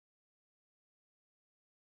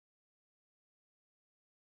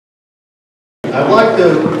I'd like to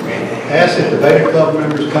ask if the Beta Club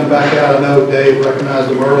members come back out. I know Dave recognized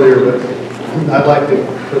them earlier, but I'd like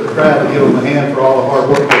for the crowd to give them a hand for all the hard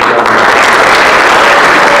work they've done.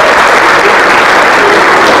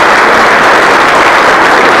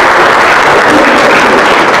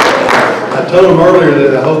 I told them earlier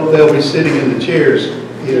that I hope they'll be sitting in the chairs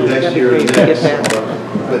either next year or next.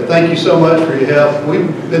 But thank you so much for your help. We've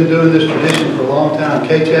been doing this tradition for a long time.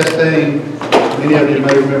 Kay Chastain, many of you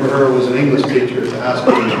may remember her, was an English teacher at the high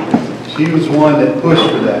school. She was one that pushed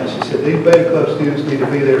for that. She said, these Beta Club students need to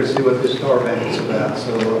be there to see what this STAR Banquet is about.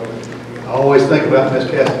 So I always think about Miss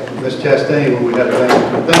Chastain when we have a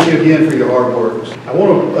banquet. Thank you again for your hard work. I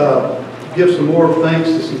want to give some more thanks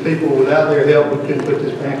to some people. Without their help, we couldn't put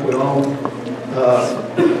this banquet on.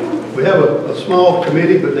 We have a small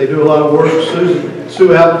committee, but they do a lot of work. Sue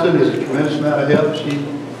Hamiliton is a tremendous amount of help.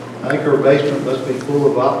 I think her basement must be full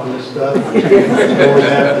of Optimist stuff, stores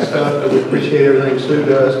after stuff, but we appreciate everything Sue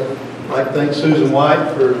does. I'd like to thank Susan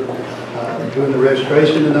White for doing the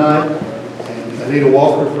registration tonight, and Anita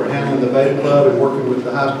Walker for handling the Beta Club and working with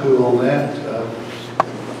the high school on that.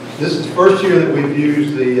 This is the first year that we've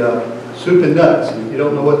used the Soup and Nuts. And if you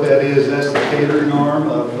don't know what that is, that's the catering arm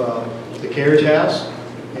of the Carriage House.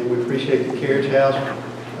 And we appreciate the Carriage House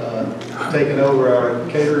taking over our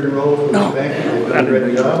catering role for this banquet. They've done a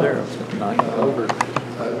great job.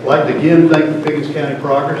 I'd like to again thank the Pickens County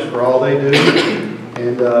Progress for all they do.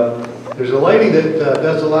 And there's a lady that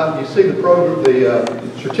does a lot. You see the program, the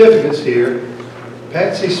certificates here.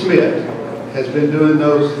 Patsy Schmidt has been doing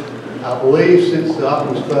those, I believe, since the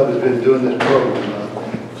Optimist Club has been doing this program.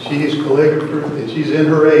 She is calligrapher, and she's in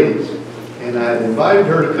her 80s. And I had invited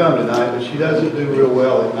her to come tonight, but she doesn't do real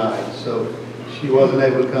well at night, so she wasn't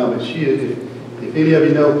able to come. And she, if any of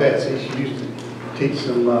you know Patsy, she used to teach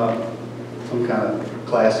some kind of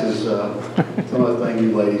classes, some of the things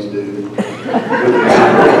you ladies do.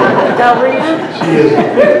 She is,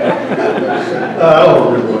 I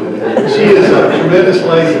don't remember what it is. She is a tremendous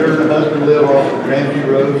lady. Her and her husband live off of Grandview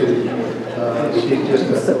Road, and she just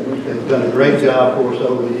has done a great job for us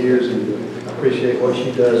over the years, and I appreciate what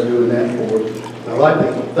she does doing that for us. I'd like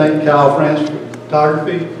to thank Kyle France for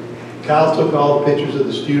photography. Kyle took all the pictures of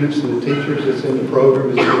the students and the teachers that's in the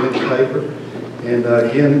program, it's in the paper. And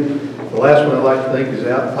again, the last one I'd like to thank is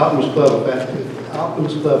the Optimist Club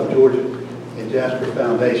of Georgia and Jasper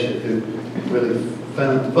Foundation, who really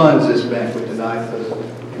funds this banquet tonight,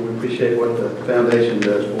 and we appreciate what the foundation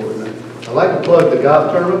does for it. I'd like to plug the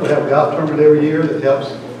golf tournament. We have a golf tournament every year that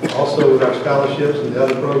helps also with our scholarships and the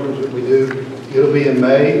other programs that we do. It'll be in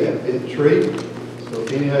May at Tree. So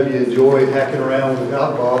if any of you enjoy hacking around with a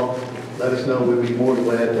golf ball, let us know. We'd be more than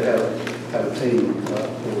glad to have a team for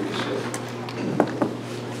you. So.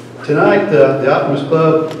 Tonight, the Optimist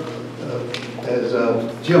Club, as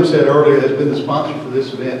Jim said earlier, has been the sponsor for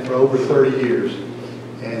this event for over 30 years.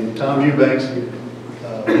 And Tom Eubanks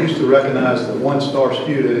used to recognize the one-star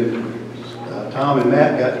student. Tom and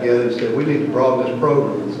Matt got together and said, we need to broaden this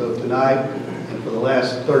program. And so tonight, and for the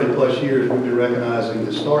last 30 plus years, we've been recognizing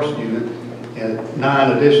the STAR student and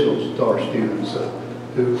 9 additional STAR students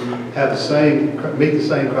who have meet the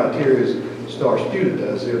same criteria as the STAR student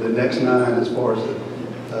does. They're the next 9 as far as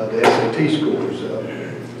the SAT scores.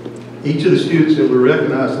 Each of the students that we're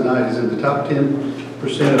recognized tonight is in the top 10%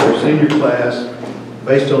 of their senior class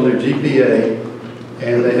based on their GPA.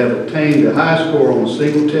 And they have obtained the highest score on a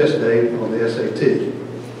single test day on the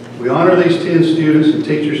SAT. We honor these 10 students and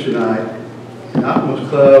teachers tonight. In Optimist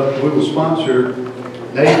Club, we will sponsor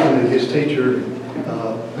Nathan and his teacher,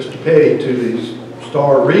 Mr. Petty, to the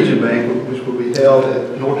STAR Region Banquet, which will be held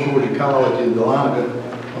at North Georgia College in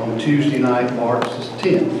Dahlonega on Tuesday night, March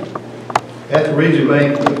 10th. At the Region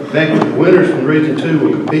Banquet, the winners from Region 2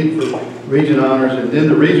 will compete for Region honors, and then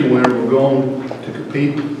the Region winner will go on to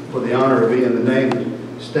compete for the honor of being the named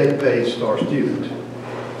state paid STAR student.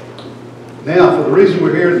 Now, for the reason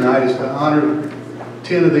we're here tonight is to honor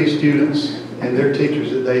 10 of these students and their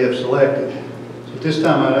teachers that they have selected. So at this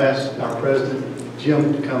time, I'd ask our president,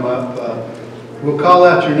 Jim, to come up. We'll call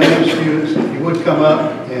out your names, students. If you would come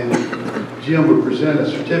up, and Jim will present a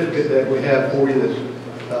certificate that we have for you that's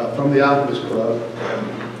from the Optimist Club,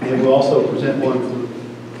 and we'll also present one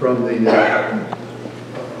for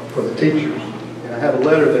the teachers. I have a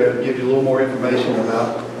letter there that gives you a little more information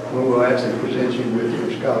about when we'll actually present you with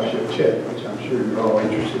your scholarship check, which I'm sure you're all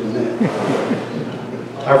interested in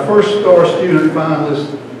that. Our first STAR student finalist,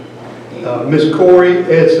 Miss Corrie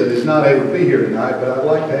Eidson, is not able to be here tonight, but I'd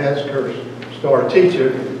like to ask her STAR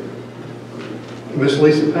teacher, Miss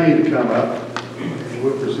Lisa Payne, to come up. And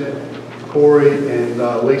we'll present Corrie and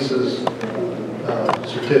Lisa's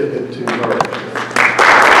certificate to her.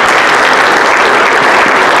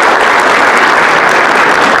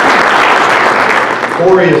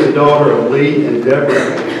 Corrie is the daughter of Lee and Deborah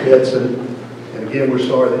Eidson. And again, we're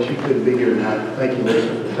sorry that she couldn't be here tonight. Thank you,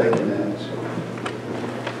 Lisa, for taking that.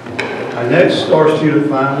 Our next STAR student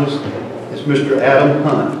finalist is Mr. Adam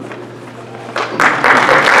Hunt.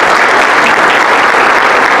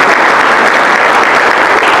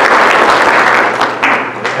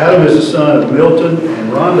 Adam is the son of Milton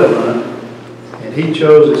and Rhonda Hunt, and he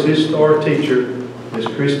chose as his STAR teacher Miss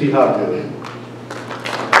Christi Hobgood.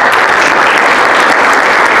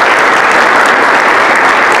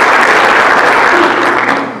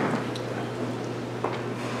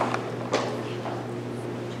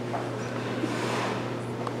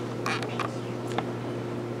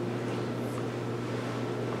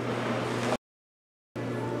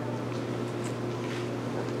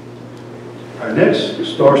 Our next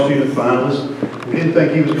STAR student finalist, we didn't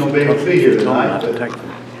think he was going to be able to be here tonight, but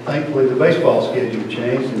thankfully the baseball schedule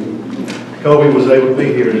changed and Colby was able to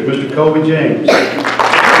be here. It's Mr. Colby James.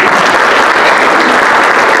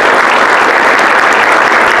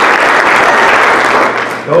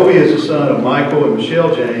 Colby is the son of Michael and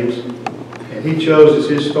Michelle James, and he chose as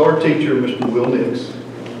his STAR teacher Mr. Wil Nix.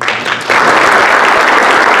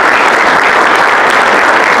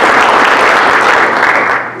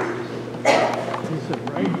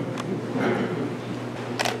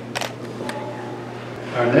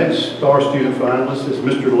 Our next STAR student finalist is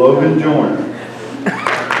Mr. Logan Joyner.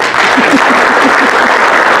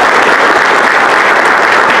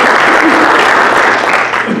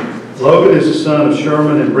 Logan is the son of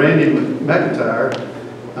Sherman and Brandy McEntire.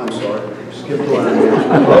 I'm sorry, skip the line here.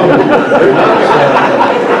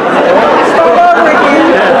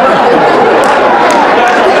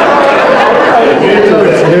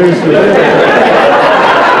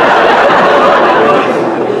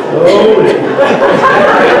 Logan,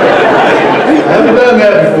 I haven't done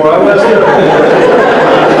that before. I messed up.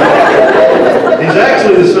 He's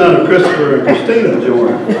actually the son of Christopher and Christina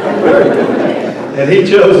Joyner. And he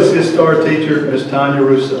chose as his STAR teacher, Miss Tonya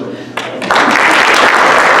Russo.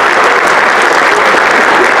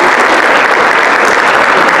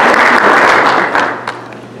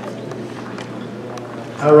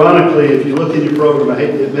 Ironically, if you look in your program, I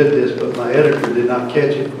hate to admit this, but my editor did not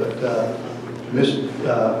catch it, but Miss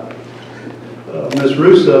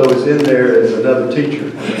Russo is in there as another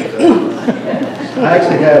teacher. I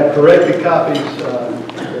actually have corrected copies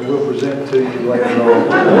that we'll present to you later on.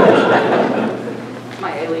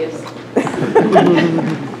 My alias.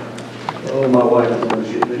 Oh, my wife is going to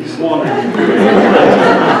get these. All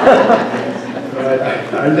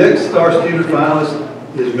right. Our next STAR student finalist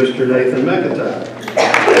is Mr. Nathan McEntire.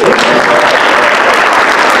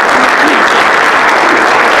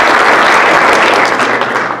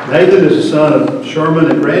 Nathan is the son of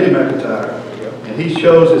Sherman and Brandy McEntire, and he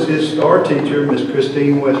chose as his STAR teacher Miss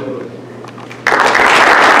Christine Westbrook.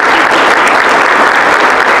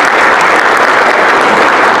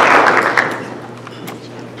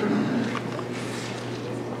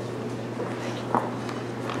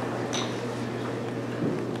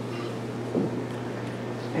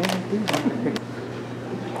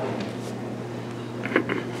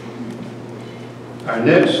 Our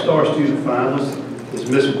next STAR student finalist is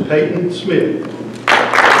Miss Peyton Schmidt.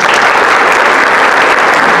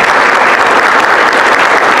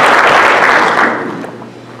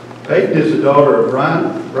 Peyton is the daughter of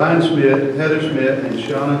Brian Schmidt, Heather Schmidt, and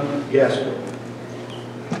Seana Gasper.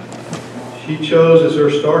 She chose as her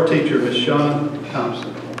STAR teacher Miss Seana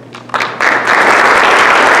Thompson.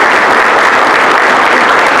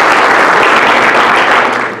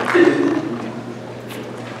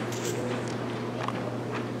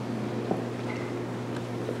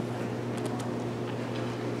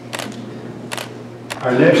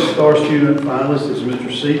 Our next STAR student finalist is Mr.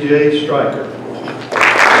 C.J. Streicher.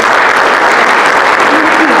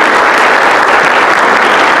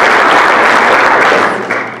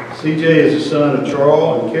 C.J. is the son of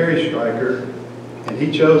Charles and Carrie Streicher, and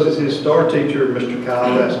he chose as his STAR teacher Mr.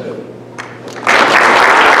 Kyle Rasco.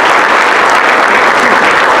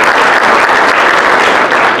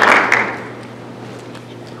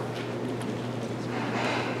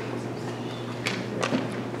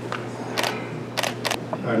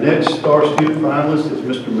 Our next STAR student finalist is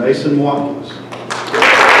Mr. Mason Watkins.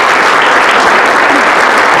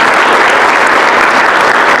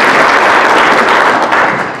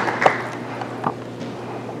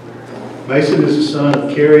 Mason is the son of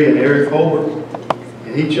Carrie and Eric Holbert,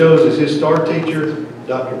 and he chose as his STAR teacher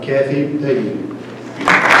Dr. Kathy Daymude.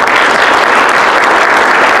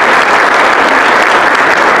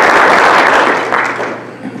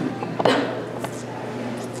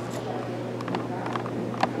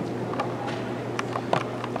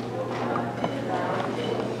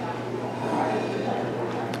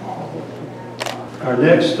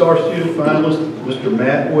 next STAR student finalist, Mr.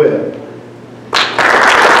 Matt Webb.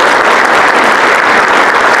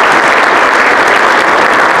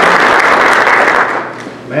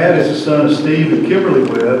 Matt is the son of Steve and Kimberly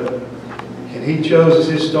Webb, and he chose as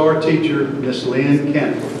his STAR teacher, Miss Lynn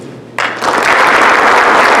Cantrell.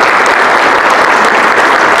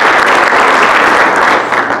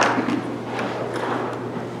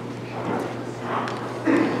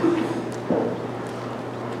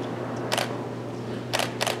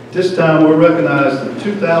 This time we'll recognize the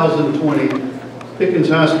 2020 Pickens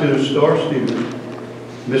High School STAR student,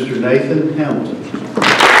 Mr. Nathan Hamiliton.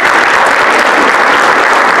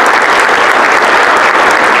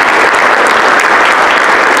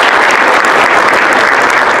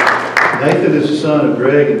 Nathan is the son of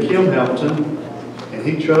Greg and Kim Hamiliton, and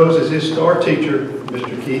he chose as his STAR teacher,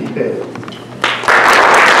 Mr. Keith Petty.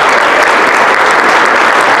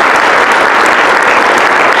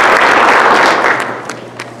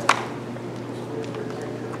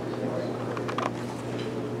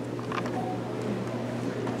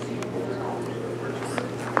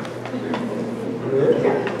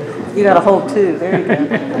 You got to hold two. There you go.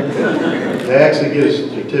 They actually get a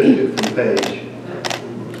certificate from Paige.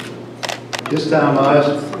 This time I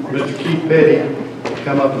asked Mr. Keith Petty to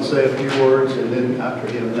come up and say a few words, and then after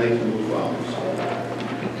him, Nathan will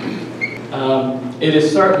follow. It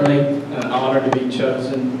is certainly an honor to be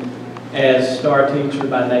chosen as STAR teacher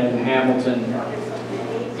by Nathan Hamiliton.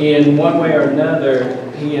 In one way or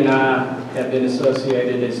another, he and I have been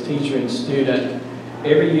associated as teacher and student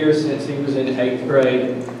every year since he was in 8th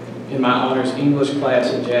grade in my honors English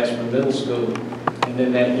class at Jasper Middle School, and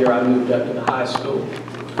then that year I moved up to the high school.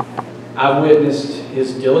 I witnessed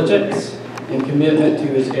his diligence and commitment to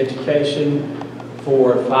his education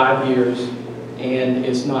for 5 years, and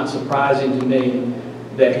it's not surprising to me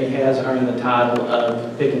that he has earned the title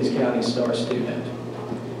of Pickens County STAR student.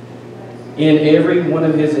 In every one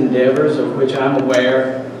of his endeavors of which I'm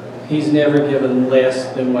aware, he's never given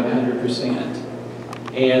less than 100%.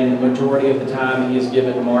 And the majority of the time he has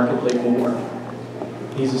given markedly more.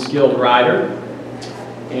 He's a skilled writer,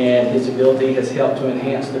 and his ability has helped to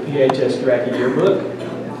enhance the PHS Strachey yearbook.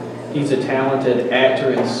 He's a talented actor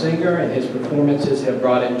and singer, and his performances have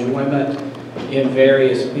brought enjoyment in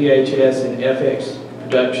various PHS and FX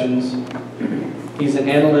productions. He's an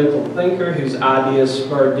analytical thinker whose ideas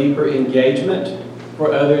spur deeper engagement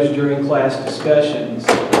for others during class discussions.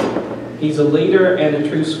 He's a leader and a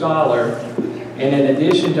true scholar, and in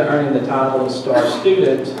addition to earning the title of STAR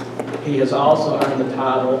student, he has also earned the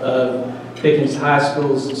title of Pickens High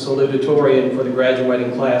School's salutatorian for the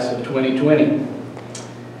graduating class of 2020.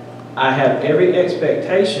 I have every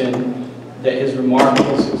expectation that his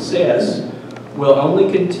remarkable success will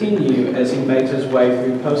only continue as he makes his way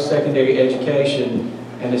through post-secondary education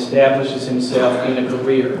and establishes himself in a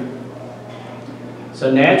career. So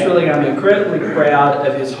naturally, I'm incredibly proud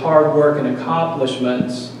of his hard work and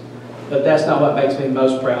accomplishments, but that's not what makes me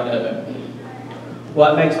most proud of him.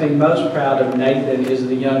 What makes me most proud of Nathan is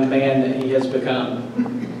the young man that he has become.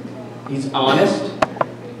 He's honest,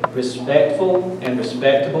 respectful and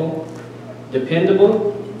respectable,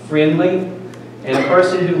 dependable, friendly, and a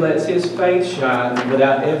person who lets his faith shine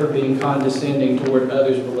without ever being condescending toward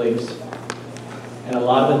others' beliefs. And a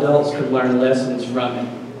lot of adults could learn lessons from him.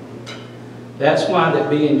 That's why that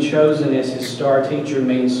being chosen as his STAR teacher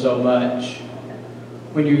means so much.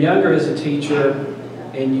 When you're younger as a teacher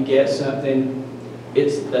and you get something,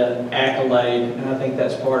 it's the accolade, and I think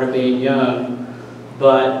that's part of being young.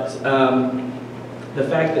 But the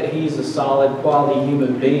fact that he's a solid, quality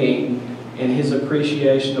human being and his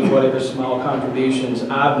appreciation of whatever small contributions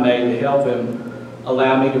I've made to help him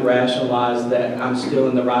allow me to rationalize that I'm still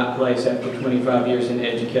in the right place after 25 years in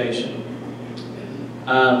education.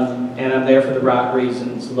 And I'm there for the right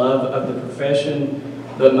reasons. Love of the profession,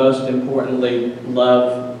 but most importantly,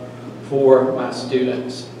 love for my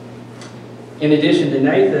students. In addition to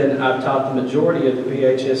Nathan, I've taught the majority of the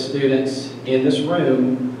PHS students in this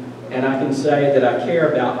room, and I can say that I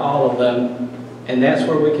care about all of them, and that's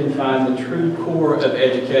where we can find the true core of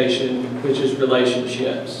education, which is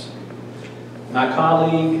relationships. My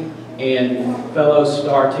colleague and fellow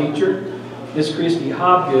STAR teacher, Miss Christi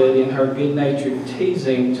Hobgood, in her good-natured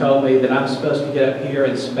teasing, told me that I'm supposed to get up here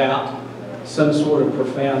and spout some sort of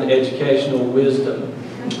profound educational wisdom.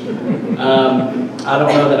 I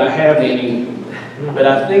don't know that I have any, but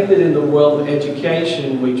I think that in the world of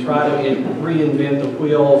education, we try to reinvent the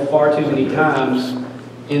wheel far too many times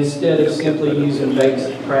instead of simply using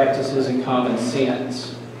basic practices and common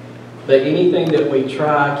sense. But anything that we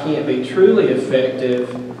try can't be truly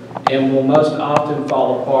effective and will most often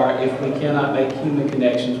fall apart if we cannot make human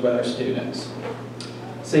connections with our students.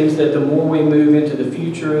 seems that the more we move into the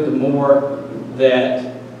future, the more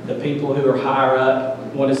that the people who are higher up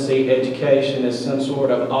want to see education as some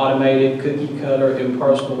sort of automated, cookie-cutter,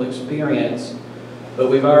 impersonal experience. But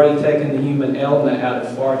we've already taken the human element out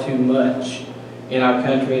of far too much in our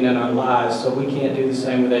country and in our lives, so we can't do the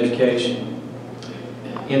same with education.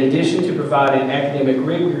 In addition to providing academic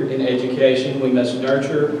rigor in education, we must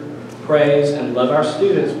nurture, praise, and love our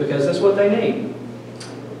students because that's what they need.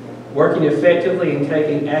 Working effectively and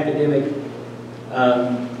taking academic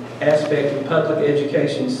aspect of public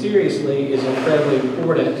education seriously is incredibly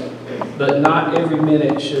important, but not every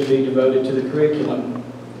minute should be devoted to the curriculum.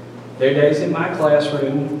 There are days in my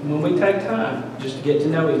classroom when we take time just to get to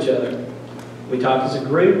know each other. We talk as a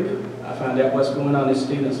group, I find out what's going on in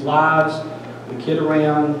students' lives, we kid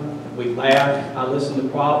around, we laugh, I listen to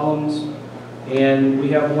problems, and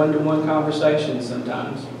we have one-to-one conversations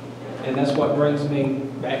sometimes. And that's what brings me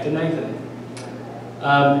back to Nathan.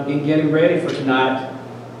 In getting ready for tonight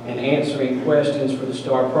and answering questions for the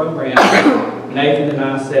STAR program, Nathan and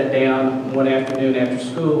I sat down one afternoon after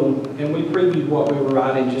school and we previewed what we were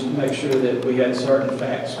writing just to make sure that we had certain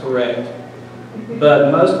facts correct.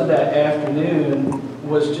 But most of that afternoon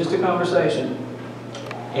was just a conversation.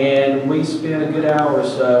 And we spent a good hour or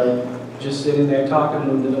so just sitting there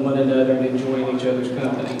talking to one another and enjoying each other's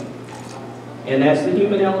company. And that's the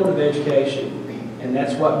human element of education. And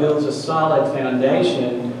that's what builds a solid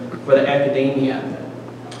foundation for the academia.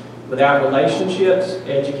 Without relationships,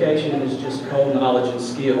 education is just cold knowledge and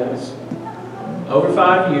skills. Over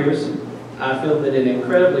 5 years, I feel that an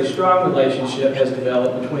incredibly strong relationship has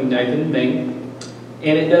developed between Nathan and me,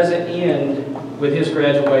 and it doesn't end with his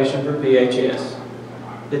graduation from PHS.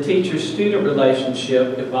 The teacher-student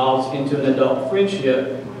relationship evolves into an adult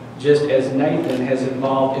friendship, just as Nathan has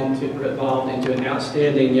evolved into an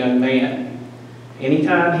outstanding young man.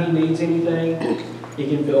 Anytime he needs anything, he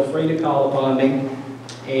can feel free to call upon me,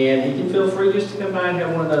 and he can feel free just to come by and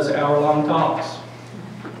have one of those hour-long talks.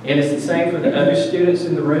 And it's the same for the other students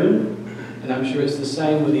in the room, and I'm sure it's the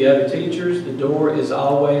same with the other teachers. The door is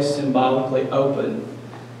always symbolically open.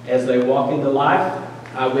 As they walk into life,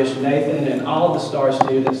 I wish Nathan and all the STAR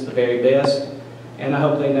students the very best, and I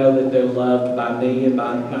hope they know that they're loved by me and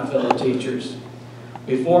by my fellow teachers.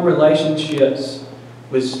 We form relationships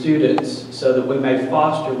with students so that we may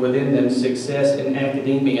foster within them success in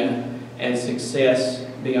academia and success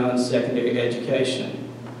beyond secondary education.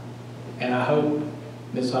 And I hope,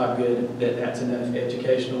 Ms. Hobgood, that that's enough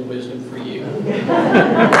educational wisdom for you.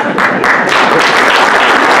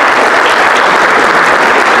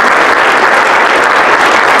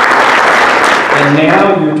 And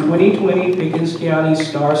now, your 2020 Pickens County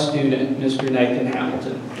STAR student, Mr. Nathan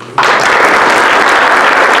Hamilton.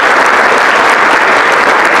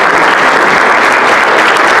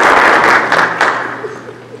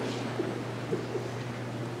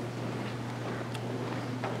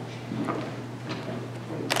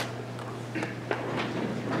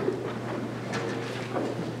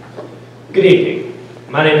 Good evening.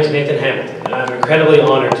 My name is Nathan Hamilton, and I'm incredibly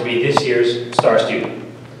honored to be this year's STAR student.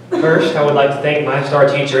 First, I would like to thank my STAR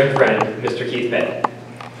teacher and friend, Mr. Peyton.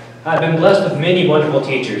 I've been blessed with many wonderful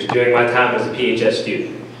teachers during my time as a PHS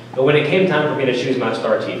student, but when it came time for me to choose my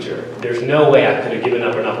STAR teacher, there's no way I could have given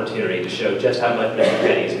up an opportunity to show just how much Mr.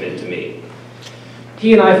 Petty has meant to me.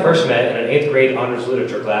 He and I first met in an 8th grade honors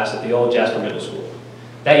literature class at the old Jasper Middle School.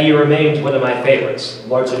 That year remains one of my favorites,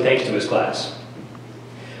 largely thanks to his class.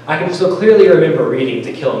 I can still clearly remember reading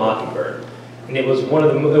To Kill a Mockingbird, and it was one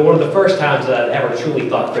of the first times that I'd ever truly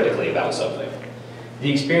thought critically about something.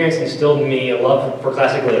 The experience instilled in me a love for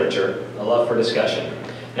classic literature, a love for discussion,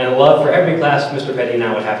 and a love for every class Mr. Petty and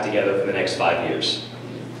I would have together for the next 5 years.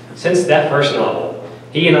 Since that first novel,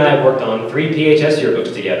 he and I have worked on 3 PHS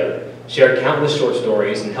yearbooks together, shared countless short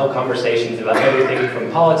stories, and held conversations about everything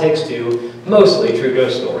from politics to mostly true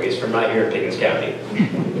ghost stories from right here in Pickens County.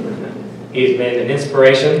 He's been an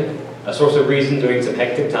inspiration, a source of reason during some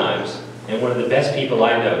hectic times, and one of the best people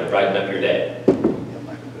I know to brighten up your day.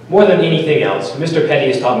 More than anything else, Mr. Petty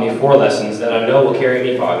has taught me 4 lessons that I know will carry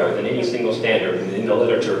me farther than any single standard in the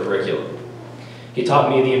literature curriculum. He taught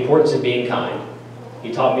me the importance of being kind.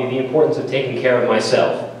 He taught me the importance of taking care of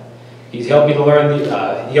myself. He's helped me to learn,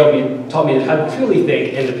 taught me how to truly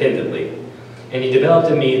think independently, and he developed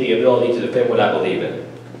in me the ability to defend what I believe in.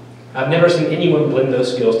 I've never seen anyone blend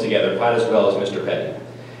those skills together quite as well as Mr. Petty,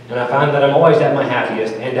 and I find that I'm always at my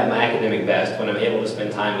happiest and at my academic best when I'm able to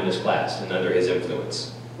spend time in his class and under his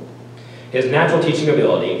influence. His natural teaching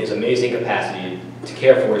ability, his amazing capacity to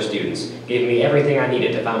care for his students, gave me everything I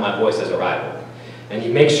needed to find my voice as a writer, and he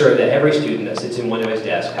makes sure that every student that sits in one of his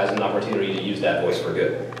desks has an opportunity to use that voice for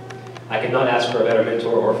good. I could not ask for a better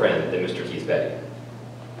mentor or friend than Mr. Keith Petty.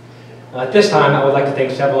 At this time, I would like to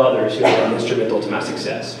thank several others who have been instrumental to my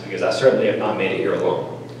success, because I certainly have not made it here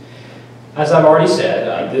alone. As I've already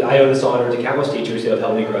said, I owe this honor to countless teachers who have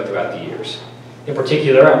helped me grow throughout the years. In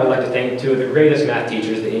particular, I would like to thank two of the greatest math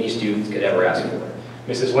teachers that any student could ever ask for,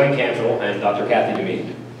 Mrs. Wayne Cantrell and Dr. Kathy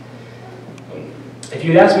Daymude. If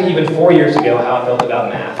you'd asked me even 4 years ago how I felt about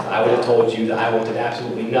math, I would have told you that I wanted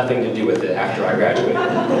absolutely nothing to do with it after I graduated.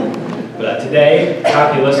 But today,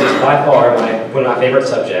 calculus is by far one of my favorite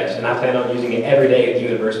subjects, and I plan on using it every day at the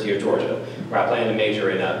University of Georgia, where I plan to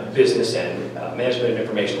major in business and management of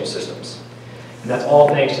informational systems. And that's all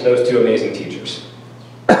thanks to those two amazing teachers.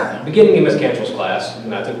 Beginning in Ms. Cantrell's class,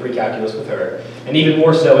 when I took pre-calculus with her, and even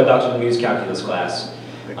more so in Dr. Daymude's calculus class,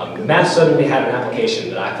 math suddenly had an application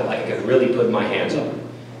that I felt like I could really put my hands on.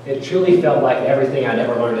 It truly felt like everything I'd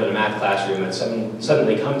ever learned in a math classroom had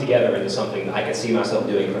suddenly come together into something that I could see myself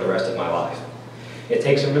doing for the rest of my life. It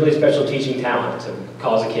takes some really special teaching talent to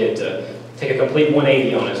cause a kid to take a complete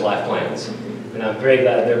 180 on his life plans, and I'm very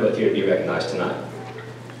glad they're both here to be recognized tonight.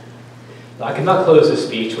 I could not close this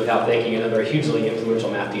speech without thanking another hugely influential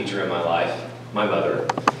math teacher in my life, my mother.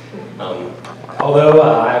 Although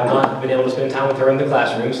I have not been able to spend time with her in the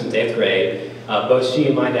classroom since 8th grade, both she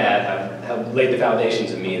and my dad have laid the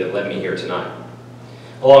foundations of me that led me here tonight.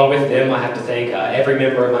 Along with them, I have to thank every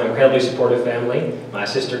member of my incredibly supportive family, my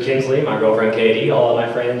sister Kinsley, my girlfriend Katie, all of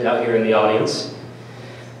my friends out here in the audience.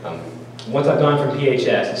 Once I've gone from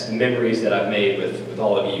PHS, it's the memories that I've made with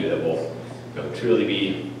all of you that will truly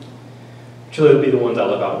be the ones I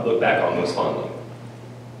look back on most fondly.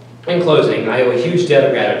 In closing, I owe a huge debt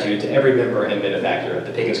of gratitude to every member and benefactor of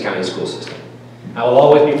the Pickens County school system. I will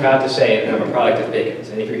always be proud to say that I'm a product of Pickens,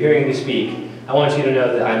 and if you're hearing me speak, I want you to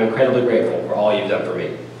know that I'm incredibly grateful for all you've done for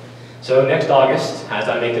me. So next August, as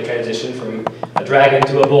I make the transition from a dragon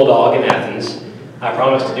to a bulldog in Athens, I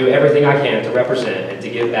promise to do everything I can to represent and to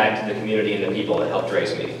give back to the community and the people that helped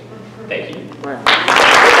raise me. Thank you.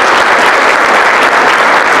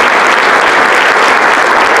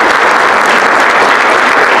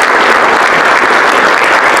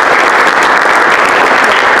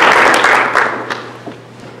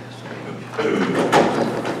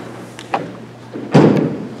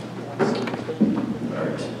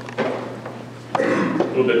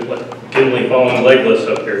 Falling legless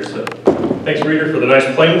up here, so thanks Reader for the nice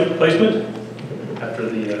placement after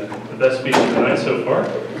the best speech of the night so far.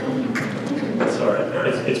 It's all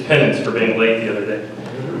right, it's penance for being late the other day.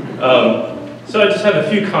 So I just have a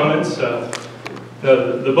few comments.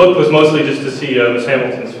 The book was mostly just to see Miss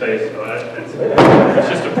Hamilton's face, so it's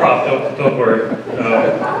just a prop, don't worry.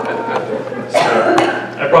 So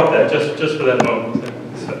I brought that just for that moment,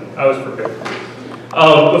 so I was prepared.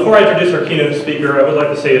 Before I introduce our keynote speaker, I would like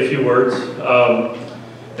to say a few words.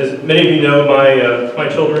 As many of you know, my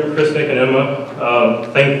children, Chris, Nick, and Emma,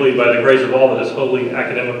 thankfully, by the grace of all that is holy,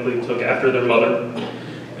 academically took after their mother.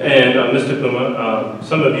 And Mr. Puma,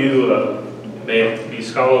 some of you may be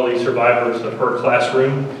scholarly survivors of her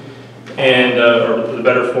classroom, and are the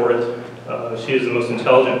better for it. She is the most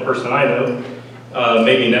intelligent person I know,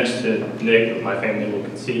 maybe next to Nick, my family will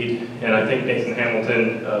concede, and I think Nathan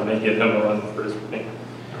Hamilton may give him a run for his money.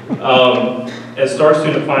 As STAR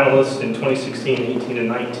student finalists in 2016, 18, and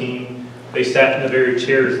 19, they sat in the very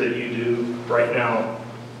chairs that you do right now.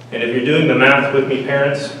 And if you're doing the math with me,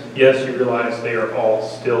 parents, yes, you realize they are all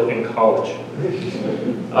still in college.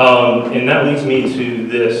 And that leads me to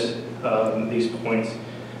these points.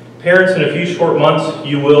 Parents, in a few short months,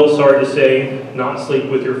 you will, sorry to say, not sleep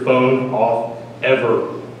with your phone off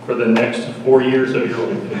ever for the next 4 years of your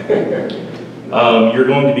life. You're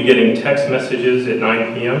going to be getting text messages at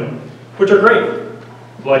 9 p.m., which are great,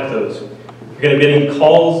 like those. You're going to be getting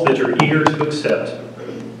calls that you're eager to accept.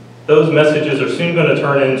 Those messages are soon going to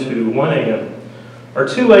turn into 1 a.m. or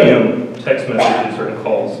 2 a.m. text messages or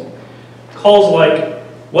calls. Calls like,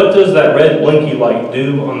 what does that red blinky light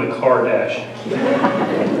do on the car dash?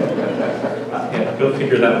 Yeah, go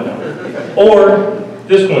figure that one out. Or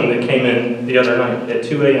this one that came in the other night at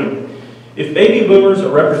 2 a.m. If baby boomers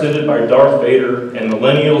are represented by Darth Vader and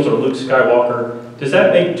millennials are Luke Skywalker, does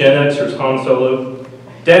that make Gen Xers Han Solo?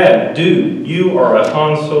 Dad, dude, you are a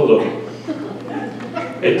Han Solo.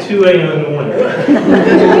 At 2 a.m. in the morning.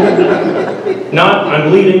 Not, I'm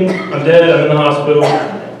bleeding, I'm dead, I'm in the hospital.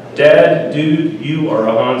 Dad, dude, you are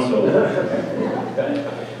a Han Solo.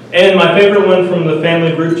 And my favorite one from the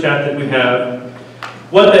family group chat that we have,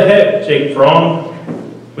 what the heck, Jake Fromm?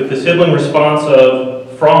 With the sibling response of,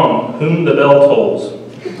 from whom the bell tolls.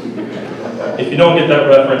 If you don't get that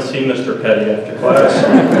reference, see Mr. Petty after class.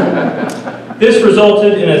 This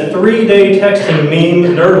resulted in a 3-day texting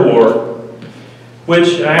meme nerd war,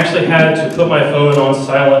 which I actually had to put my phone on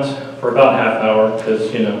silent for about half an hour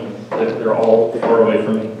because, you know, they're all far away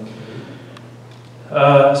from me.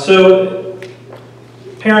 So,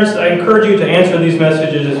 parents, I encourage you to answer these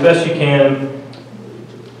messages as best you can,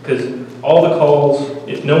 because all the calls,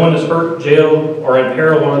 if no one is hurt, jailed, or in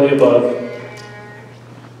peril or the above,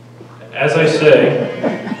 as I say,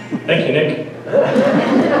 thank you, Nick.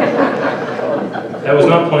 That was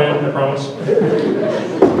not planned, I promise.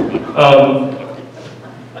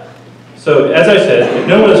 So, as I said, if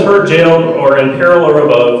no one is hurt, jailed, or in peril or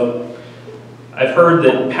above, I've heard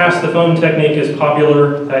that pass the phone technique is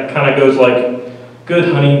popular. That kind of goes like,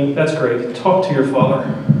 good honey, that's great, talk to your father.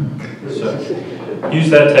 So,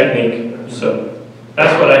 use that technique. So,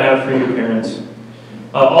 that's what I have for you parents.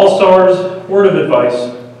 All-Stars, word of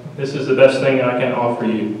advice. This is the best thing I can offer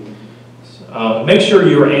you. Make sure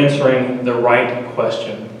you are answering the right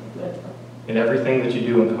question in everything that you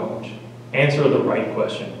do in college. Answer the right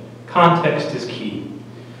question. Context is key.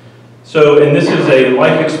 So, and this is a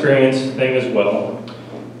life experience thing as well.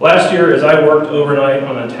 Last year, as I worked overnight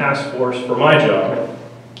on a task force for my job,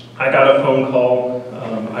 I got a phone call.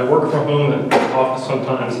 I work from home at the office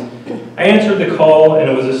sometimes. I answered the call, and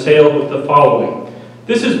it was assailed with the following.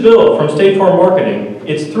 This is Bill from State Farm Marketing.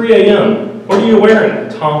 It's 3 a.m. What are you wearing?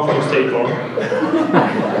 Tom from State Farm.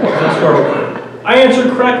 I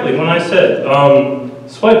answered correctly when I said,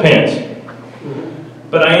 sweatpants.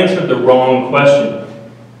 But I answered the wrong question.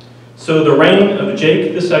 So the reign of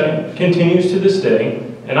Jake II continues to this day,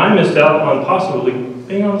 and I missed out on possibly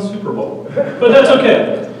being on the Super Bowl. But that's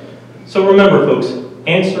okay. So remember, folks,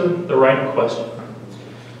 answer the right question.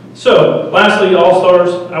 So, lastly,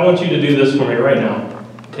 All-Stars, I want you to do this for me right now.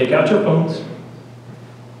 Take out your phones.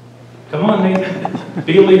 Come on, Nathan.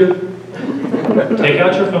 Be a leader. Take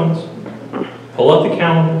out your phones. Pull up the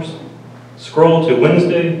calendars. Scroll to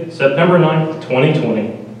Wednesday, September 9th,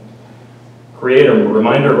 2020. Create a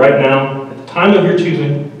reminder right now. At the time of your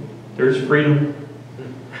choosing, there's freedom.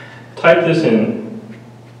 Type this in.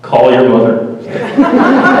 Call your mother.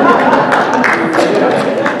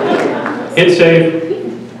 Hit save.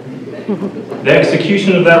 The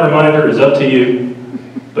execution of that reminder is up to you,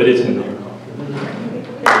 but it's in there.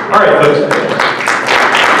 All right, folks.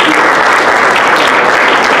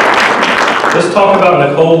 Let's talk about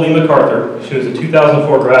Nicole McArthur. She was a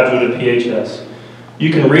 2004 graduate of PHS.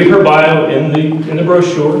 You can read her bio in the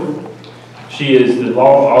brochure. She is the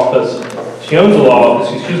law office. She owns the law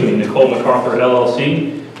office, Nicole McArthur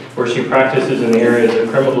LLC, where she practices in the areas of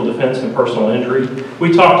criminal defense and personal injury.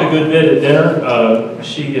 We talked a good bit at dinner.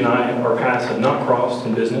 She and I, our paths have not crossed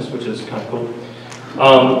in business, which is kind of cool.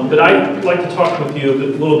 But I'd like to talk with you a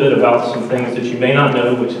little bit about some things that you may not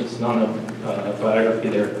know, which is not a biography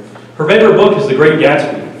there. Her favorite book is The Great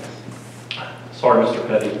Gatsby. Sorry, Mr.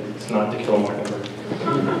 Petty, it's not To Kill a Mockingbird.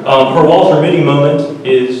 Her Walter Mitty moment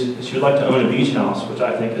is she would like to own a beach house, which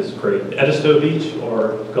I think is great. Edisto Beach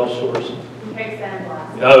or Gulf Shores?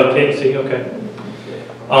 Oh, okay, see, okay.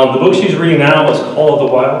 The book she's reading now is Call of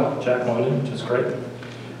the Wild, Jack London, which is great.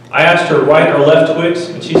 I asked her right or left Twix,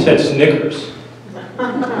 and she said Snickers,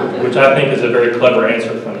 which I think is a very clever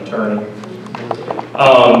answer for an attorney.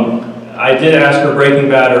 I did ask her Breaking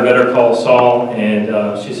Bad or Better Call Saul, and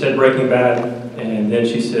she said Breaking Bad, and then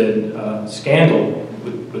she said Scandal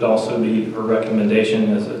would also be her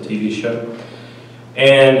recommendation as a TV show.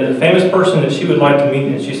 And a famous person that she would like to meet,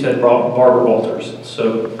 and she said Barbara Walters.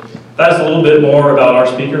 So that's a little bit more about our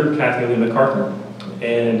speaker, Kathy Lee McArthur.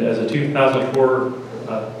 And as a 2004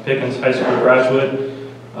 Pickens High School graduate,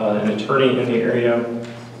 an attorney in the area,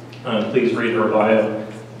 please read her bio.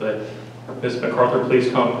 But Ms. McArthur, please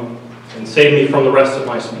come and save me from the rest of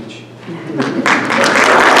my speech.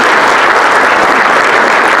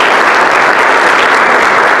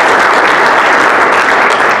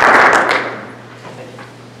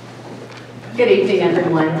 Good evening,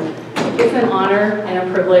 everyone. It's an honor and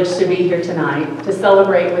a privilege to be here tonight to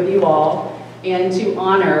celebrate with you all and to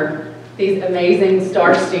honor these amazing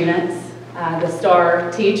STAR students, the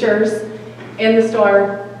STAR teachers, and the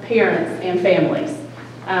STAR parents and families.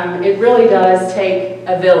 It really does take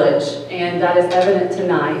a village, and that is evident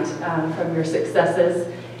tonight from your successes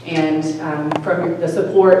and from the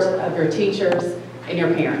support of your teachers and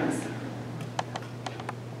your parents.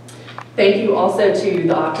 Thank you also to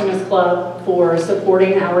the Optimist Club for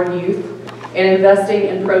supporting our youth and investing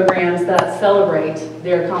in programs that celebrate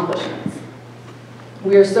their accomplishments.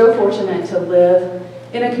 We are so fortunate to live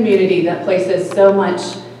in a community that places so much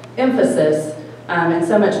emphasis and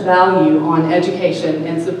so much value on education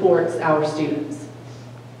and supports our students.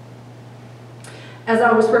 as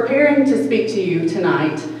I was preparing to speak to you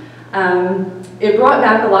tonight, it brought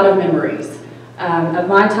back a lot of memories of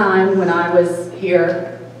my time when I was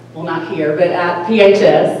here, well not here, but at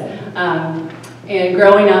PHS, and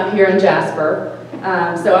growing up here in Jasper.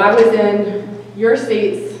 So I was in your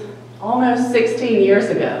seats almost 16 years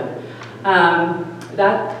ago.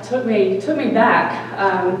 That took me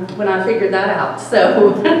back when I figured that out.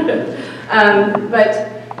 So, but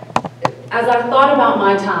as I thought about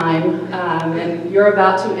my time, and you're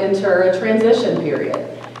about to enter a transition period,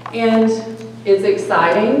 and it's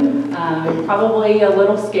exciting, probably a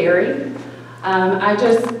little scary. I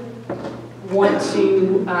just want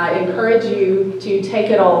to encourage you to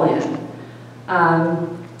take it all in.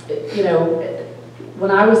 You know,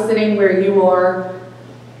 when I was sitting where you are,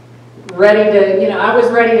 ready to, I was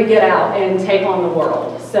ready to get out and take on the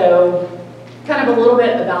world. So kind of a little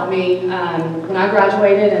bit about me. When I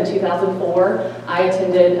graduated in 2004, I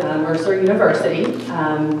attended Mercer University.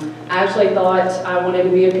 I actually thought I wanted to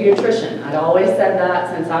be a pediatrician. I'd always said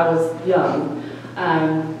that since I was young.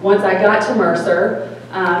 Once I got to Mercer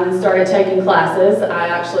and started taking classes, I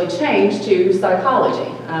actually changed to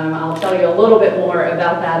psychology. I'll tell you a little bit more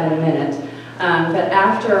about that in a minute. But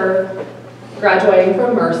after graduating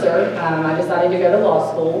from Mercer, I decided to go to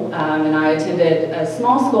law school, and I attended a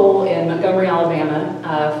small school in Montgomery,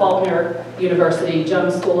 Alabama, Faulkner University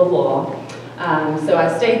Jones School of Law. So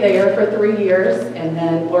I stayed there for 3 years and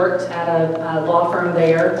then worked at a law firm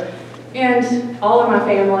there. And all of my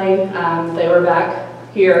family, they were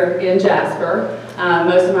back here in Jasper.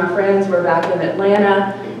 Most of my friends were back in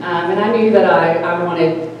Atlanta, and I knew that I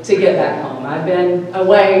wanted to get back home. I've been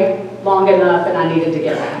away long enough and I needed to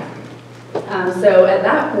get back. So at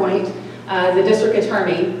that point, the district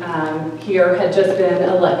attorney here had just been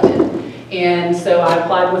elected. And so I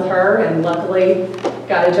applied with her and luckily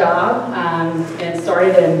got a job and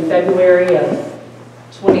started in February of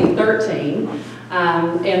 2013.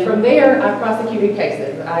 And from there, I prosecuted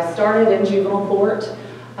cases. I started in juvenile court,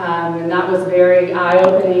 and that was very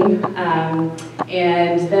eye-opening.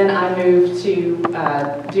 And then I moved to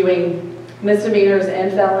doing misdemeanors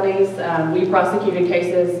and felonies. We prosecuted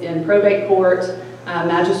cases in probate court,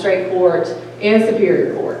 magistrate court, and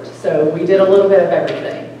superior court. So we did a little bit of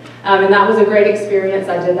everything. And that was a great experience.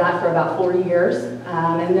 I did that for about 4 years.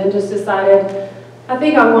 And then just decided, I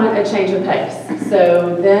think I want a change of pace.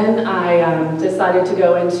 So then I decided to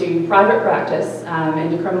go into private practice,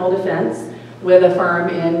 into criminal defense with a firm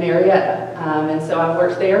in Marietta. And so I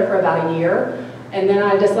worked there for about a year. And then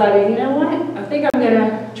I decided, you know what, I think I'm going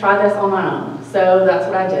to try this on my own. So that's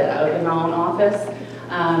what I did. I opened my own office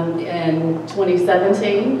in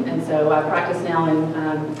 2017. And so I practice now in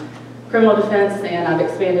criminal defense, and I've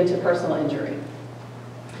expanded to personal injury.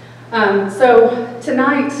 So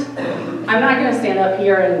tonight, I'm not going to stand up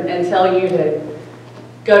here and tell you to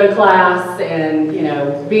go to class and,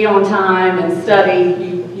 be on time and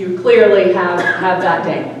study. You clearly have that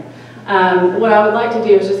down. What I would like to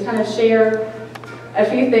do is just kind of share a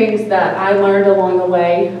few things that I learned along the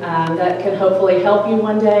way that can hopefully help you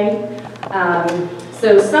one day.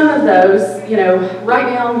 So some of those, right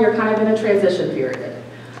now you're kind of in a transition period.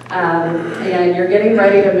 And you're getting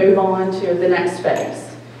ready to move on to the next phase.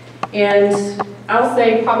 And I'll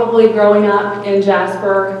say probably growing up in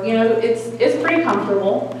Jasper, it's pretty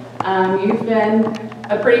comfortable. You've been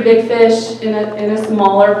a pretty big fish in a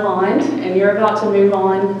smaller pond, and you're about to move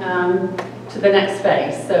on to the next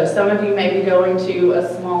phase. So some of you may be going to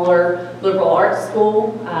a smaller liberal arts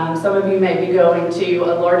school. Some of you may be going to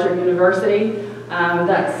a larger university.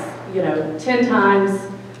 That's 10 times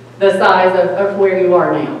the size of where you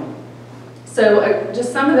are now. So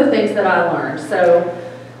just some of the things that I learned. So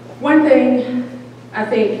one thing, I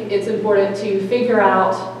think it's important to figure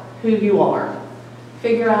out who you are.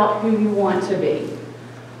 Figure out who you want to be.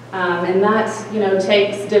 And that,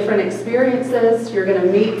 takes different experiences. You're going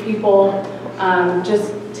to meet people.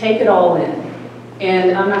 Just take it all in.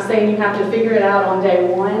 And I'm not saying you have to figure it out on day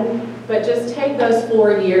one, but just take those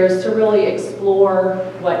 4 years to really explore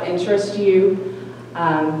what interests you,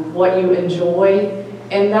 what you enjoy,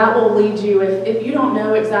 and that will lead you, if you don't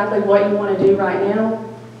know exactly what you want to do right now,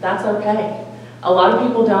 that's okay. A lot of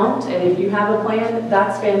people don't, and if you have a plan,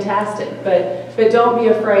 that's fantastic. But don't be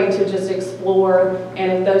afraid to just explore,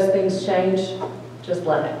 and if those things change, just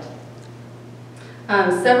let it.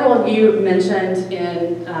 Several of you mentioned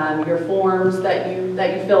in your forms that you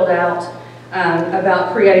filled out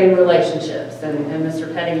about creating relationships, and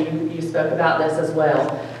Mr. Petty, you spoke about this as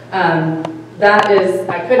well. That is,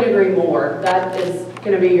 I couldn't agree more. That is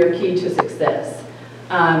going to be your key to success.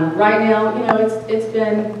 Right now, it's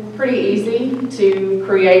been pretty easy to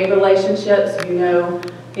create relationships.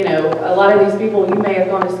 you know, a lot of these people, you may have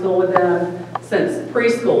gone to school with them since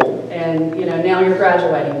preschool, and, you know, now you're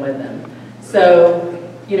graduating with them. So,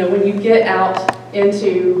 you know, when you get out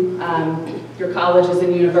into your colleges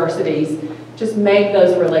and universities, just make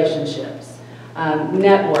those relationships.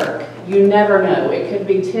 Network. You never know. It could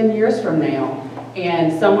be 10 years from now,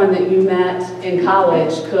 and someone that you met in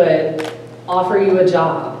college could offer you a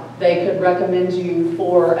job. They could recommend you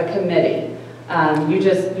for a committee.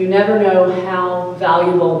 You never know how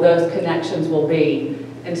valuable those connections will be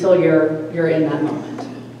until you're in that moment.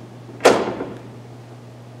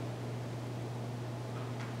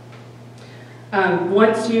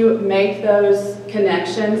 Once you make those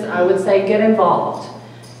connections, I would say get involved.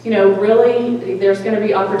 You know, really, there's going to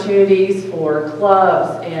be opportunities for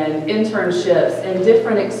clubs and internships and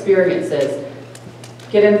different experiences.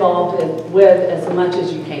 Get involved with as much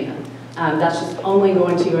as you can. That's just only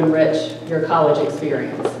going to enrich your college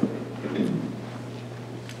experience.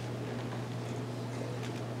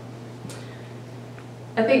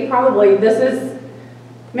 I think probably this is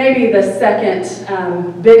maybe the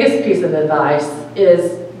second biggest piece of advice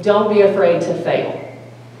is don't be afraid to fail.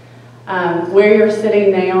 Where you're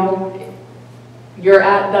sitting now, you're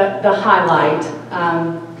at the highlight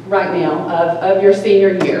right now of your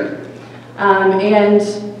senior year. And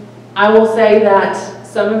I will say that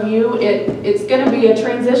some of you, it's going to be a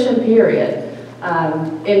transition period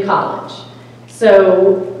in college.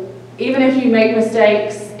 So even if you make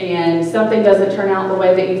mistakes and something doesn't turn out the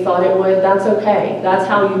way that you thought it would, that's okay. That's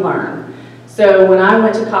how you learn. So when I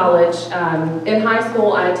went to college, in high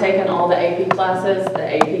school, I had taken all the AP classes,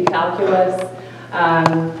 the AP calculus,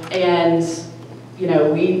 and you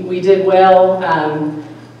know, we did well.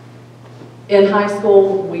 In high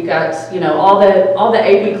school, we got, you know, all the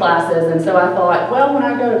AP classes, and so I thought, well, when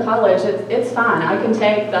I go to college, it's fine. I can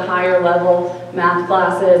take the higher level math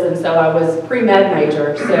classes, and so I was pre-med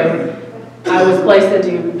major. So I was placed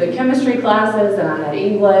into the chemistry classes, and I had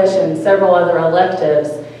English and several other electives.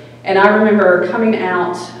 And I remember coming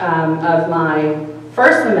out of my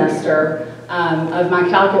first semester of my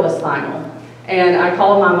calculus final. And I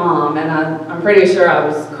called my mom, and I'm pretty sure I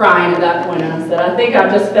was crying at that point, and I said, I think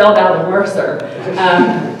I've just failed out of Mercer.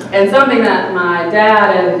 And something that my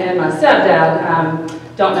dad and my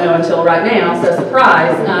stepdad don't know until right now, so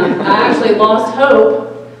surprise, I actually lost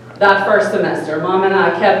hope that first semester. Mom and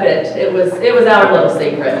I kept it. It was our little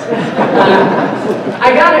secret.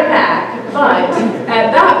 I got it back, but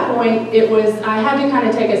at that point, I had to kind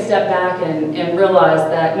of take a step back and realize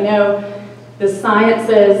that, you know, the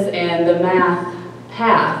sciences and the math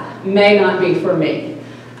path may not be for me.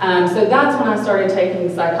 So that's when I started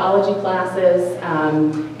taking psychology classes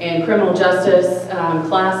and criminal justice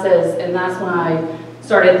classes, and that's when I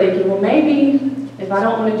started thinking, well, maybe if I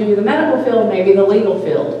don't want to do the medical field, maybe the legal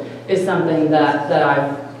field is something that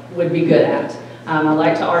I would be good at. I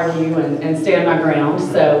like to argue and stand my ground,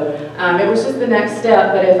 so it was just the next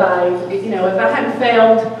step. But if I hadn't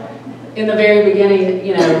failed in the very beginning,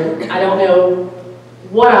 you know, I don't know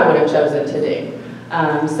what I would have chosen to do.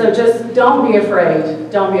 So just don't be afraid.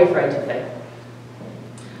 Don't be afraid to fail.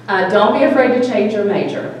 Don't be afraid to change your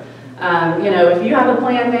major. You know, if you have a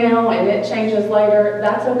plan now and it changes later,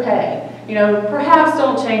 that's okay. You know, perhaps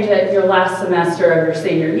don't change it your last semester of your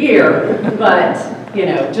senior year, but you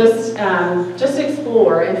know, just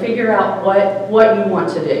explore and figure out what you want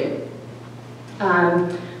to do.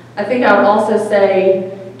 I think I would also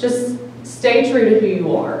say just stay true to who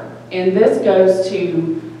you are, and this goes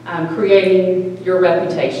to creating your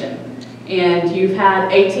reputation. And you've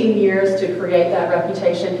had 18 years to create that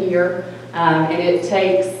reputation here, and it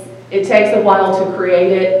takes a while to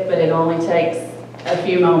create it, but it only takes a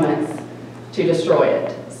few moments to destroy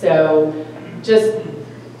it. So just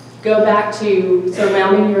go back to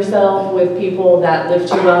surrounding yourself with people that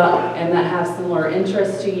lift you up and that have similar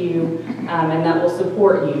interests to you, and that will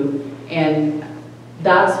support you, and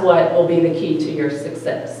that's what will be the key to your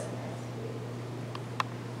success.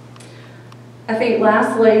 I think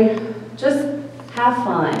lastly, just have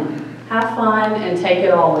fun. Have fun and take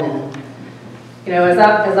it all in. You know, as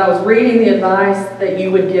I was reading the advice that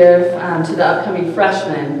you would give to the upcoming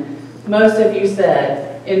freshmen, most of you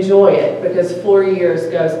said, enjoy it, because 4 years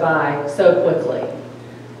goes by so quickly.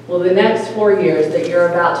 Well, the next 4 years that you're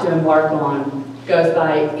about to embark on goes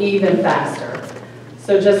by even faster.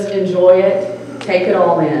 So just enjoy it, take it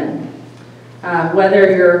all in.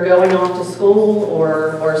 Whether you're going off to school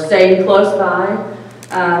or staying close by,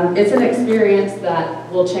 it's an experience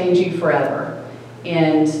that will change you forever.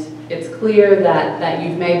 And it's clear that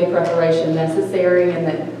you've made the preparation necessary and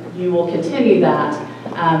that you will continue that.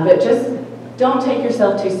 But just don't take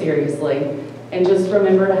yourself too seriously, and just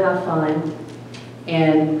remember to have fun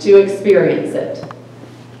and to experience it.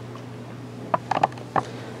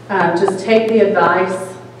 Just take the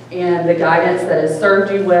advice and the guidance that has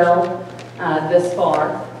served you well this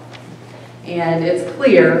far. And it's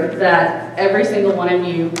clear that every single one of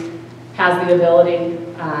you has the ability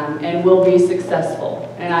and will be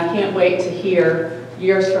successful. And I can't wait to hear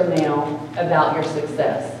years from now about your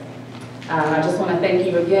success. I just want to thank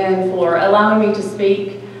you again for allowing me to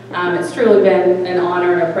speak. It's truly been an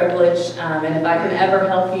honor and a privilege, and if I can ever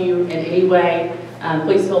help you in any way,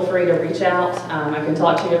 please feel free to reach out. I can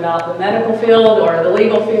talk to you about the medical field or the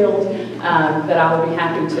legal field, but I would be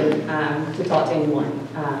happy to talk to anyone.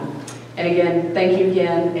 And again, thank you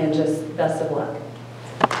again, and just best of luck.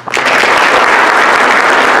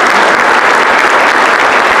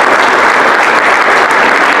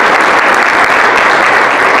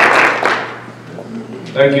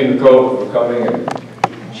 Thank you, Nicole, for coming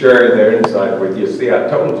and sharing their insight with you. See, I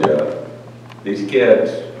told you, these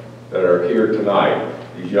kids that are here tonight,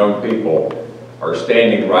 these young people, are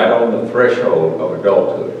standing right on the threshold of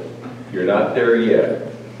adulthood. You're not there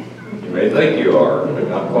yet. You may think you are, but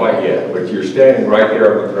not quite yet. But you're standing right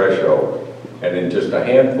there on the threshold. And in just a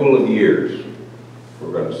handful of years,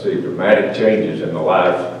 we're going to see dramatic changes in the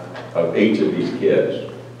lives of each of these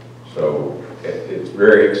kids. So it's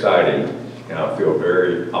very exciting. And I feel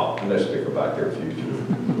very optimistic about their future.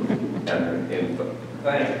 And in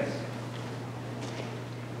thanks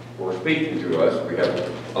for speaking to us, we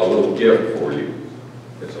have a little gift for you.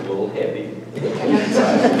 It's a little heavy. Yeah.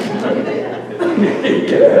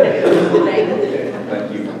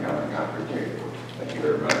 Thank you for coming. I appreciate it. Thank you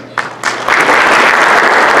very much.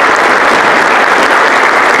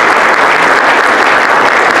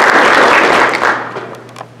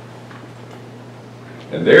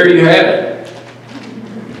 And there you have it.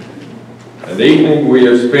 An evening we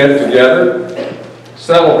have spent together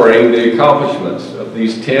celebrating the accomplishments of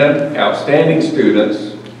these 10 outstanding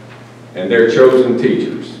students and their chosen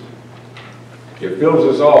teachers. It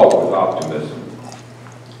fills us all with optimism.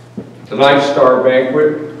 Tonight's STAR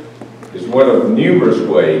Banquet is one of numerous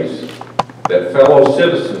ways that fellow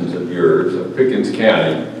citizens of yours of Pickens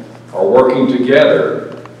County are working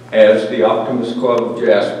together as the Optimist Club of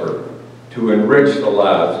Jasper to enrich the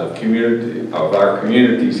lives of our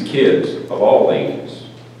community's kids of all ages.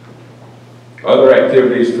 Other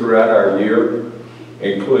activities throughout our year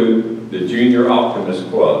include the Junior Optimist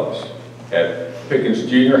Clubs at Pickens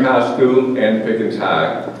Junior High School and Pickens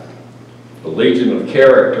High, the Legion of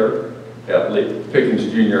Character at Pickens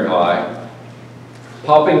Junior High,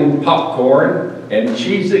 popping popcorn and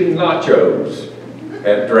cheesing nachos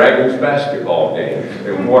at Dragons basketball games.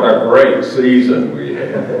 And what a great season we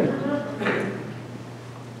had.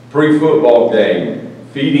 Pre-football game,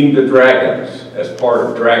 feeding the Dragons as part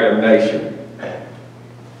of Dragon Nation.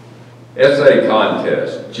 Essay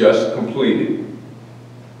contest just completed.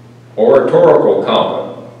 Oratorical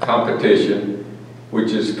competition,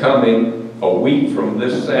 which is coming a week from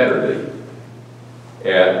this Saturday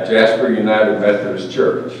at Jasper United Methodist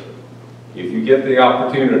Church. If you get the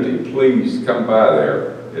opportunity, please come by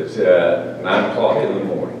there. It's at 9 o'clock in the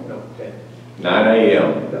morning. No, 9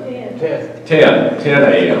 a.m. 10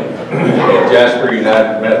 a.m. at Jasper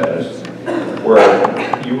United Methodist,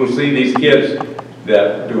 where you will see these kids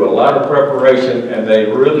that do a lot of preparation, and they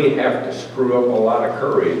really have to screw up a lot of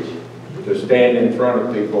courage to stand in front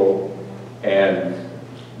of people and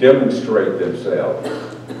demonstrate themselves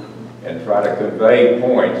and try to convey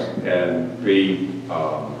points and be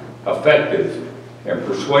effective and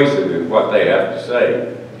persuasive in what they have to say.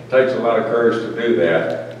 It takes a lot of courage to do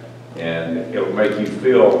that, and it'll make you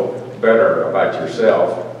feel better about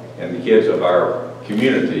yourself and the kids of our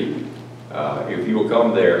community if you will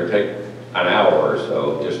come there and take an hour or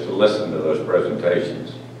so just to listen to those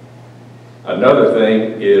presentations. Another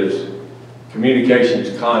thing is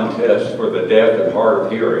communications contests for the deaf and hard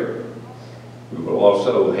of hearing. We will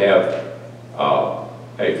also have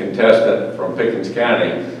a contestant from Pickens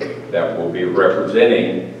County that will be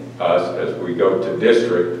representing us as we go to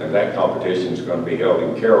district, and that competition is going to be held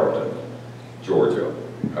in Carrollton, Georgia,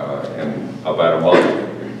 in about a month.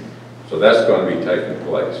 So that's going to be taking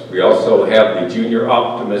place. We also have the Junior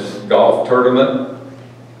Optimist Golf Tournament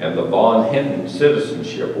and the Von Hinton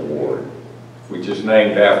Citizenship Award, which is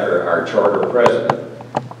named after our charter president,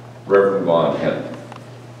 Reverend Von Hinton.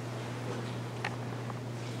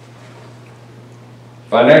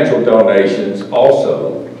 Financial donations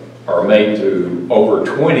also are made to over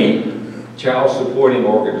 20 child supporting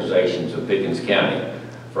organizations of Pickens County,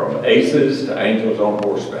 from ACES to Angels on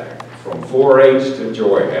Horseback, from 4-H to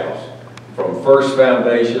Joy House, from First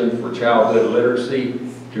Foundation for Childhood Literacy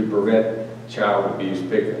to Prevent Child Abuse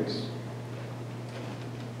Pickens.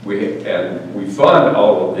 We fund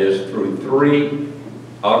all of this through 3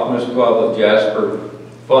 Optimist Club of Jasper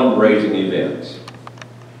fundraising events.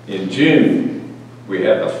 In June, we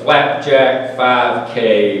have the Flapjack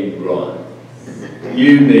 5K run.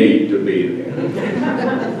 You need to be there.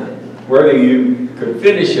 Whether you could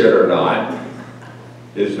finish it or not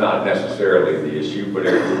is not necessarily the issue, but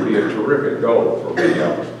it would be a terrific goal for many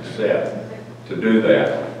of us to set to do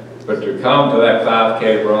that. But to come to that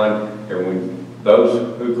 5K run, and when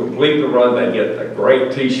those who complete the run, they get a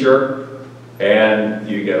great t-shirt and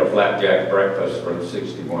you get a flapjack breakfast from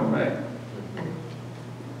 61 Main.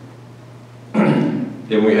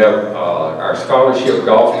 Then we have our scholarship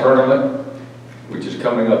golf tournament, which is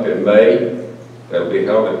coming up in May. That'll be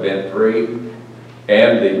held at Bent 3.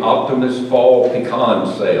 And the Optimist Fall Pecan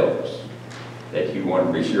Sales, that you want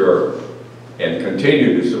to be sure and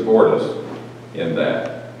continue to support us in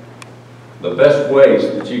that. The best ways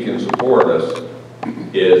that you can support us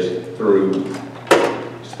is through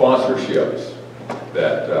sponsorships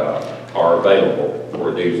that are available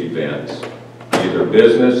for these events, either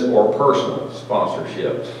business or personal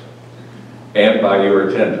sponsorships, and by your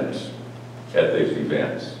attendance at these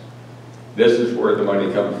events. This is where the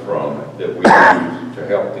money comes from that we use to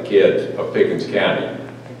help the kids of Pickens County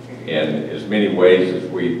in as many ways as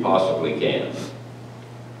we possibly can.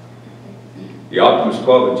 The Optimist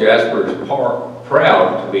Club of Jasper is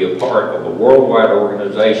proud to be a part of the worldwide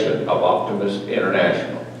organization of Optimist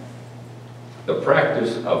International. The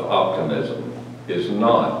practice of optimism is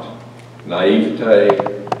not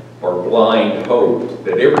naivete or blind hope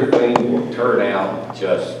that everything will turn out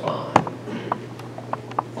just fine.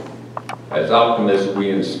 As optimists,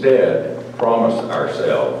 we instead promise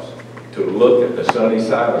ourselves to look at the sunny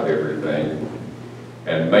side of everything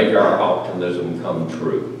and make our optimism come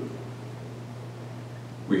true.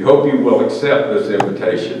 We hope you will accept this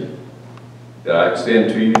invitation that I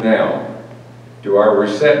extend to you now to our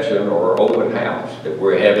reception or open house that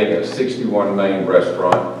we're having at 61 Main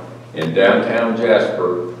Restaurant in downtown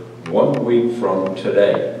Jasper 1 week from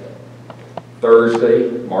today, Thursday,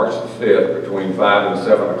 March the 5th, between 5 and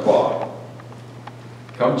 7 o'clock.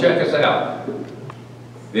 Come check us out.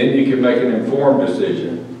 Then you can make an informed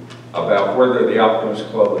decision about whether the Optimist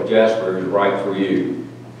Club of Jasper is right for you.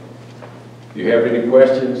 If you have any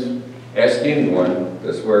questions, ask anyone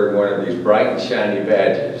that's wearing one of these bright and shiny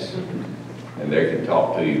badges, and they can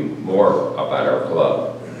talk to you more about our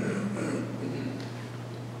club.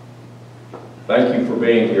 Thank you for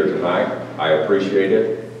being here tonight. I appreciate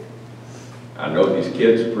it. I know these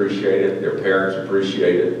kids appreciate it, their parents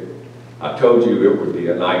appreciate it. I told you it would be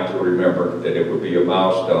a night to remember, that it would be a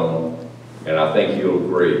milestone, and I think you'll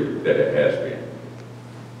agree that it has been.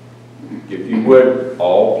 If you would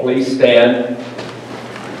all please stand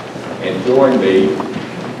and join me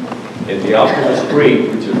in the Optimist Creed,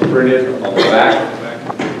 which is printed on the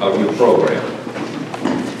back of your program.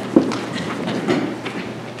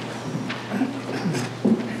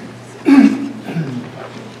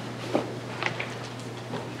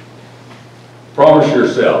 Promise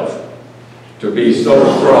yourself to be so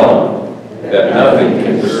strong that nothing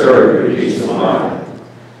can disturb your peace of mind.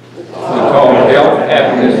 To call health,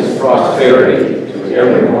 happiness, and prosperity to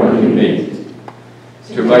everyone you meet.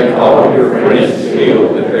 To make all your friends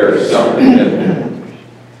feel that there is something in them.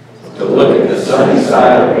 To look at the sunny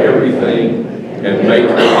side of everything and make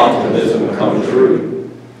your optimism come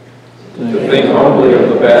true. To think only of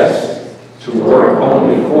the best, to work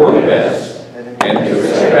only for the best, and to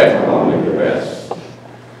expect only the best.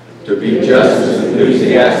 To be just as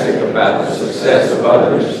enthusiastic about the success of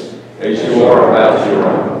others as you are about your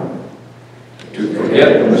own. To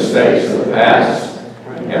forget the mistakes of the past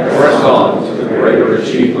and press on to the greater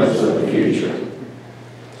achievements of the future.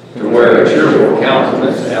 To wear a cheerful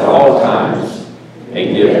countenance at all times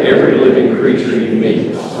and give every living creature you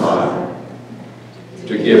meet a smile.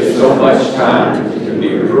 To give so much time to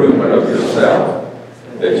the improvement of yourself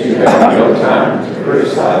that you have no time to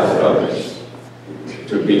criticize others.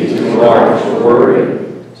 To be too large for worry,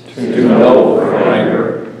 too noble for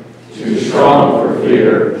anger, too strong for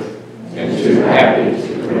fear, and too happy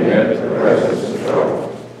to prevent the presence of trouble.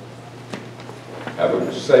 Have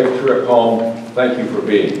a safe trip home. Thank you for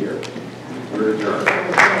being here. We're adjourned.